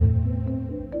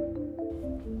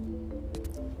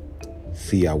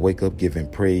See, I wake up giving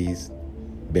praise.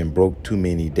 Been broke too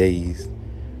many days.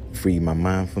 Free my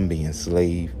mind from being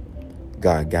slave.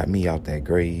 God got me out that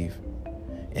grave.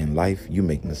 In life, you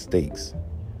make mistakes.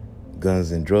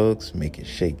 Guns and drugs make it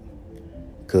shake.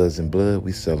 Cuz in blood,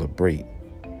 we celebrate.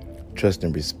 Trust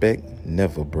and respect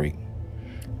never break.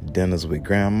 Dinners with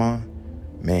grandma,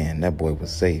 man, that boy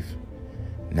was safe.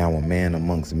 Now a man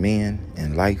amongst men,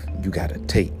 in life, you gotta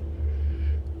take.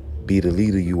 Be the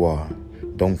leader you are.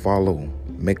 Don't follow.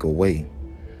 Make a way.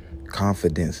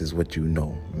 Confidence is what you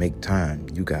know. Make time.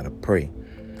 You gotta pray.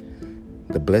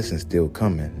 The blessing's still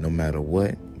coming. No matter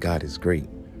what, God is great.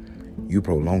 You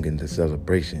prolonging the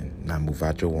celebration. Now move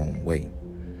out your own way.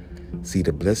 See,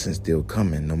 the blessing's still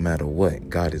coming. No matter what,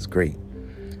 God is great.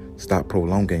 Stop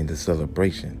prolonging the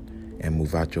celebration and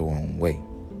move out your own way.